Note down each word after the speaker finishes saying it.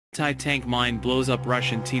Anti-tank mine blows up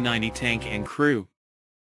Russian T-90 tank and crew.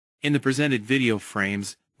 In the presented video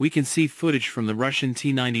frames, we can see footage from the Russian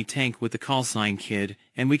T-90 tank with the callsign Kid,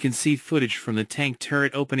 and we can see footage from the tank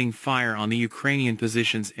turret opening fire on the Ukrainian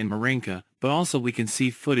positions in Marinka, but also we can see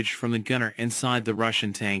footage from the gunner inside the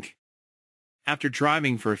Russian tank. After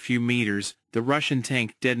driving for a few meters, the Russian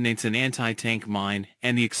tank detonates an anti-tank mine,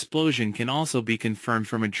 and the explosion can also be confirmed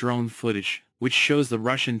from a drone footage, which shows the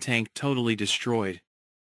Russian tank totally destroyed.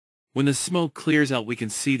 When the smoke clears out, we can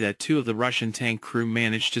see that two of the Russian tank crew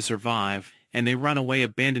managed to survive, and they run away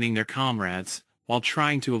abandoning their comrades, while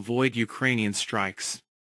trying to avoid Ukrainian strikes.